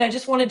I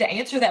just wanted to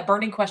answer that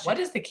burning question. What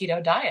is the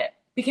keto diet?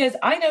 Because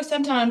I know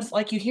sometimes,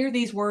 like, you hear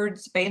these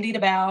words bandied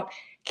about.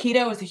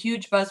 Keto is a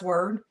huge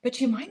buzzword, but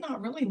you might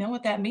not really know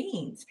what that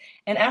means.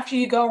 And after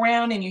you go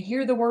around and you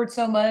hear the word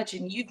so much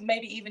and you've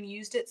maybe even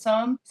used it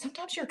some,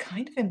 sometimes you're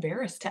kind of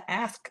embarrassed to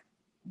ask,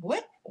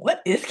 what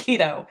is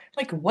keto?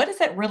 Like, what does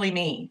that really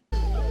mean?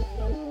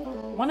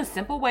 Want a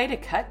simple way to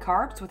cut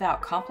carbs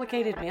without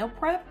complicated meal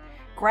prep?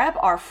 Grab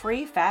our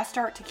free Fast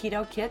Start to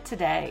Keto kit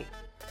today.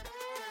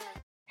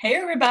 Hey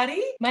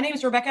everybody, my name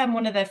is Rebecca. I'm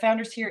one of the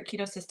founders here at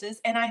Keto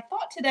Sisters, and I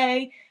thought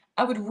today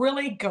I would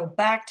really go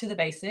back to the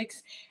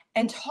basics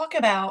and talk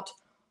about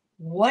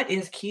what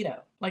is keto?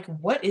 Like,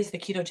 what is the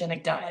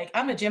ketogenic diet? Like,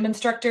 I'm a gym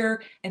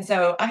instructor, and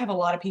so I have a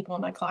lot of people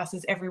in my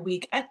classes every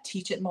week. I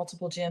teach at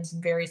multiple gyms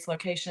in various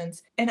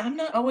locations, and I'm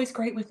not always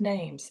great with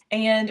names.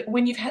 And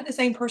when you've had the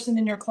same person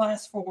in your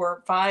class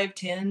for 5,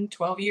 10,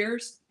 12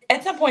 years,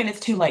 at some point it's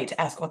too late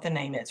to ask what the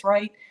name is,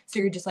 right? So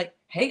you're just like,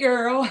 hey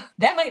girl,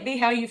 that might be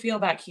how you feel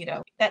about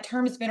keto. That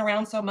term has been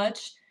around so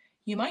much,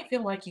 you might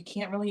feel like you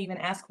can't really even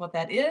ask what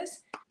that is,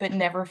 but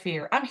never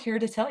fear. I'm here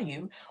to tell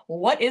you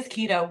what is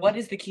keto, what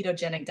is the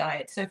ketogenic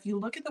diet. So if you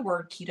look at the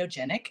word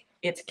ketogenic,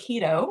 it's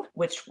keto,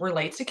 which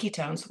relates to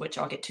ketones, which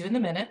I'll get to in a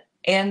minute,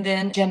 and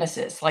then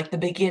genesis, like the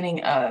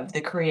beginning of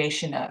the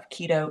creation of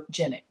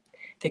ketogenic,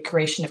 the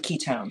creation of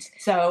ketones.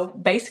 So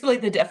basically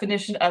the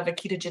definition of a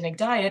ketogenic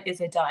diet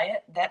is a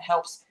diet that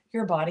helps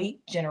your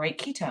body generate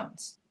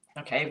ketones.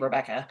 Okay,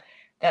 Rebecca,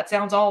 that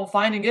sounds all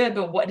fine and good,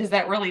 but what does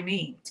that really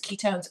mean?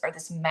 Ketones are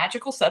this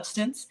magical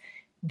substance,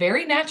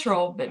 very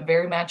natural, but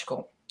very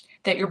magical,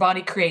 that your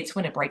body creates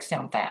when it breaks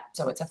down fat.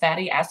 So it's a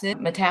fatty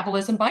acid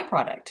metabolism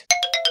byproduct.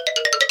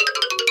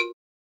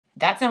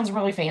 That sounds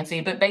really fancy,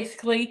 but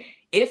basically,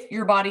 if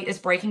your body is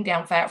breaking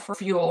down fat for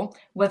fuel,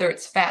 whether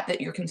it's fat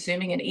that you're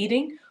consuming and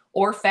eating,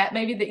 or fat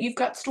maybe that you've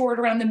got stored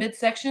around the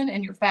midsection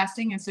and you're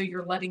fasting, and so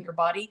you're letting your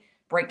body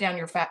break down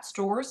your fat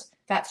stores.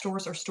 Fat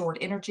stores are stored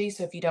energy,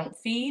 so if you don't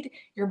feed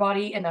your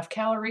body enough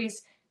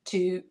calories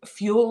to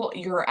fuel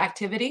your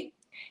activity,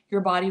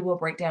 your body will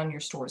break down your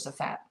stores of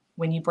fat.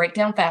 When you break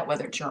down fat,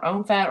 whether it's your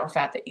own fat or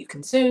fat that you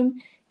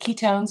consume,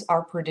 ketones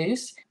are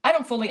produced. I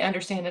don't fully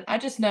understand it. I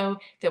just know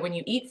that when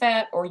you eat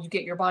fat or you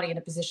get your body in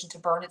a position to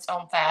burn its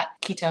own fat,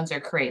 ketones are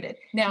created.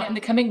 Now, in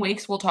the coming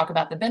weeks, we'll talk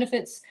about the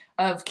benefits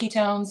of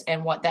ketones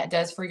and what that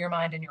does for your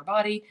mind and your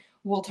body.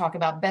 We'll talk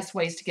about best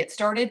ways to get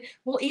started.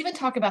 We'll even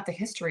talk about the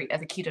history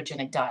of the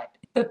ketogenic diet.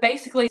 But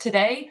basically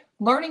today,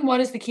 learning what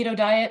is the keto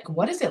diet,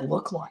 what does it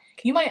look like?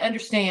 You might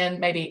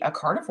understand maybe a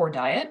carnivore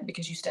diet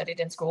because you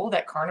studied in school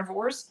that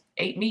carnivores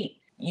ate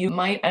meat. You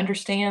might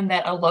understand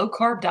that a low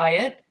carb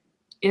diet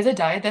is a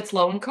diet that's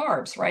low in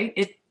carbs, right?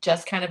 It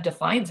just kind of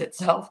defines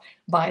itself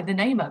by the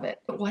name of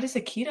it. But what is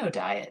a keto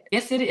diet?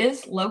 Yes, it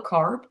is low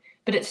carb,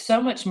 but it's so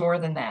much more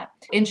than that.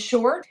 In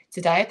short, it's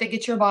a diet that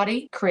gets your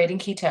body creating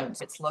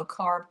ketones. It's low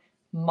carb,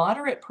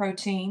 moderate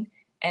protein,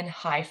 and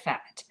high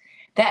fat.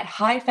 That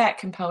high fat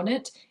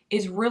component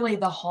is really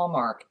the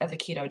hallmark of the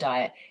keto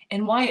diet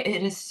and why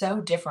it is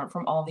so different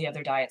from all the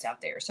other diets out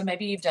there. So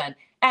maybe you've done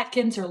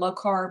Atkins or low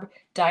carb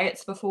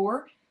diets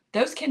before.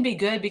 Those can be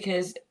good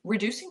because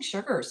reducing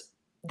sugars,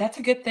 that's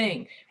a good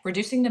thing.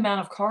 Reducing the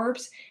amount of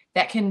carbs,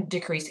 that can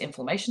decrease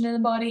inflammation in the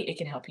body. It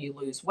can help you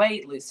lose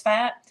weight, lose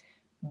fat.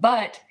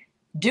 But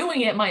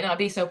doing it might not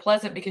be so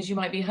pleasant because you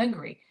might be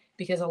hungry,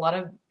 because a lot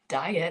of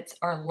diets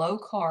are low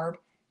carb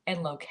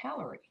and low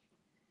calorie.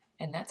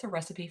 And that's a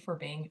recipe for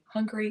being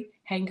hungry,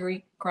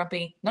 hangry,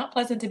 grumpy, not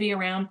pleasant to be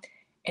around.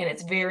 And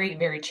it's very,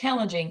 very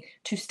challenging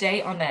to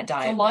stay on that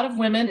diet. So a lot of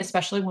women,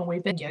 especially when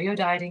we've been yo-yo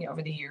dieting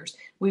over the years,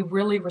 we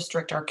really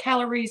restrict our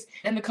calories.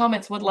 And the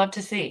comments would love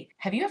to see,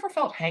 have you ever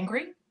felt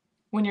hangry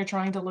when you're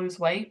trying to lose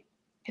weight?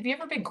 Have you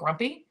ever been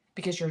grumpy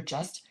because you're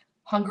just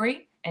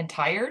hungry and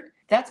tired?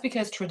 That's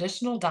because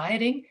traditional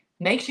dieting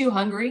makes you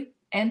hungry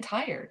and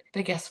tired.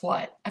 But guess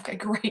what? I've got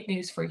great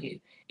news for you.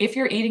 If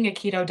you're eating a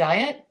keto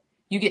diet,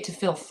 you get to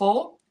feel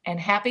full and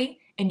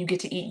happy, and you get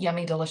to eat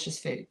yummy, delicious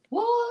food.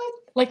 What?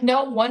 Like,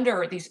 no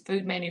wonder these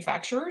food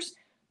manufacturers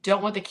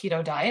don't want the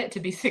keto diet to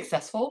be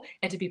successful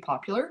and to be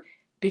popular,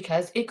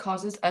 because it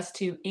causes us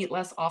to eat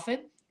less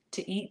often,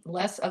 to eat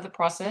less of the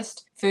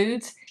processed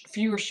foods,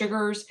 fewer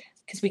sugars,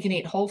 because we can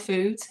eat whole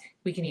foods,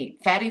 we can eat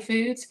fatty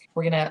foods,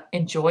 we're going to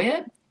enjoy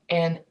it,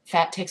 and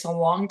fat takes a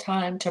long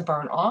time to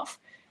burn off.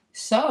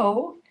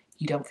 So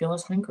you don't feel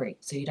as hungry,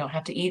 so you don't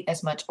have to eat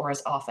as much or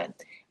as often.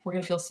 We're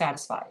going to feel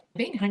satisfied.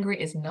 Being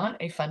hungry is not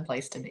a fun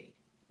place to be.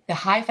 The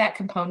high fat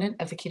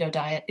component of the keto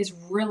diet is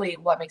really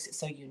what makes it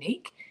so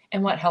unique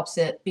and what helps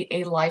it be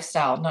a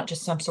lifestyle, not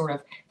just some sort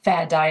of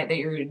fad diet that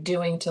you're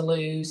doing to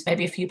lose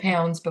maybe a few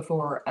pounds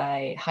before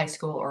a high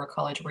school or a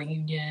college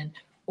reunion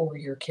or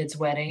your kid's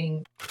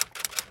wedding.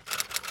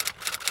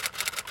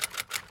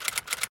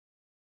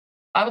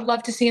 I would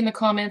love to see in the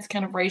comments,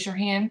 kind of raise your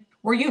hand.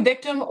 Were you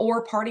victim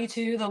or party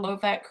to the low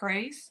fat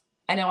craze?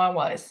 I know I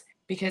was,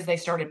 because they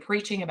started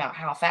preaching about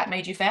how fat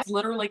made you fat. It's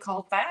literally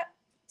called fat.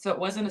 So it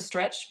wasn't a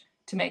stretch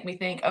to make me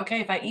think, okay,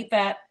 if I eat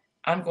fat,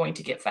 I'm going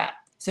to get fat.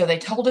 So they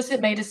told us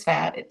it made us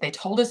fat. They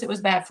told us it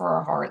was bad for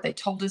our heart. They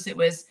told us it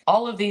was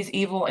all of these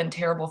evil and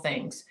terrible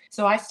things.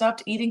 So I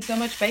stopped eating so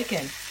much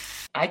bacon.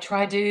 I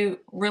tried to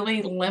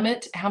really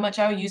limit how much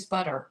I use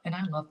butter, and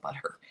I love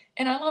butter,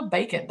 and I love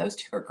bacon. Those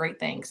two are great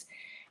things.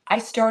 I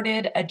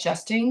started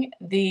adjusting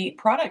the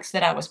products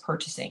that I was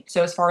purchasing.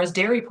 So as far as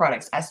dairy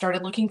products, I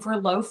started looking for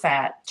low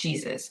fat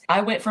cheeses.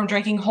 I went from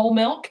drinking whole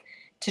milk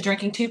to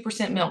drinking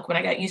 2% milk. When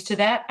I got used to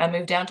that, I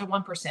moved down to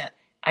 1%.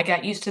 I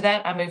got used to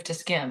that, I moved to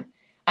skim.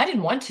 I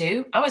didn't want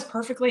to. I was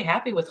perfectly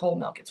happy with whole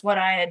milk. It's what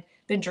I had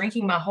been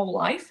drinking my whole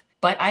life.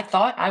 But I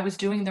thought I was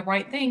doing the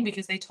right thing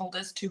because they told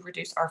us to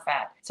reduce our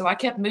fat. So I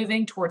kept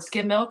moving towards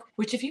skim milk,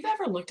 which if you've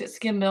ever looked at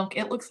skim milk,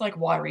 it looks like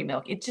watery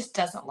milk. It just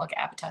doesn't look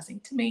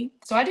appetizing to me.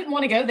 So I didn't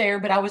want to go there,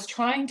 but I was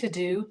trying to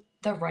do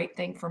the right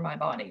thing for my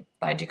body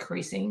by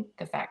decreasing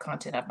the fat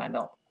content of my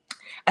milk.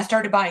 I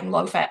started buying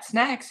low fat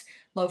snacks,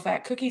 low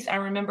fat cookies. I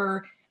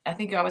remember, I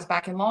think I was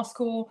back in law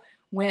school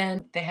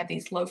when they had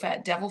these low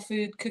fat devil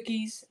food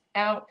cookies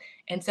out.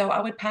 And so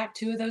I would pack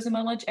 2 of those in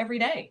my lunch every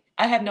day.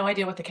 I have no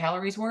idea what the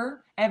calories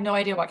were. I have no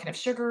idea what kind of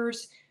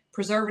sugars,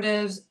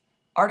 preservatives,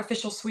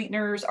 artificial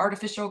sweeteners,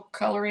 artificial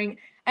coloring.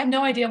 I have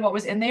no idea what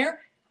was in there.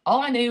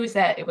 All I knew is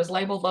that it was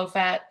labeled low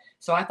fat.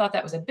 So I thought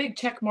that was a big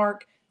check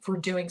mark for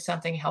doing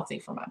something healthy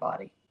for my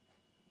body.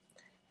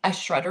 I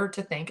shuddered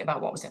to think about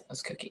what was in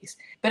those cookies.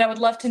 But I would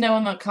love to know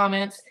in the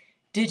comments,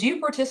 did you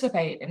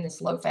participate in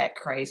this low fat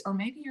craze? Or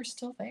maybe you're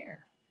still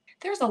there.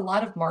 There's a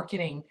lot of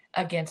marketing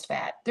against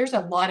fat. There's a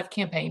lot of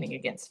campaigning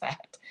against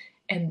fat,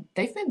 and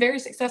they've been very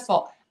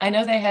successful. I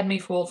know they had me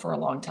fooled for a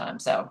long time.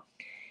 So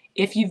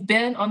if you've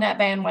been on that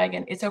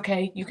bandwagon, it's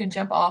okay. You can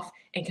jump off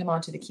and come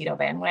onto the keto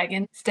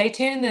bandwagon. Stay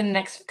tuned in the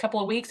next couple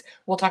of weeks.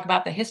 We'll talk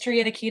about the history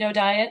of the keto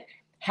diet,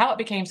 how it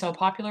became so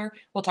popular.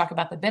 We'll talk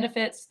about the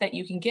benefits that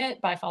you can get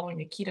by following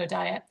the keto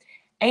diet.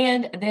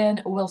 And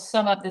then we'll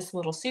sum up this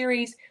little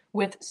series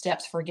with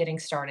steps for getting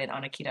started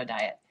on a keto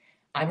diet.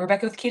 I'm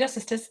Rebecca with Keto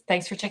Sisters.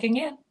 Thanks for checking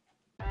in.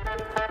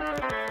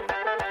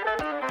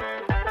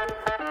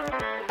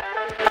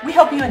 We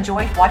hope you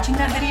enjoyed watching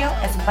that video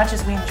as much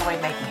as we enjoyed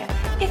making it.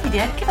 If you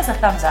did, give us a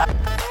thumbs up.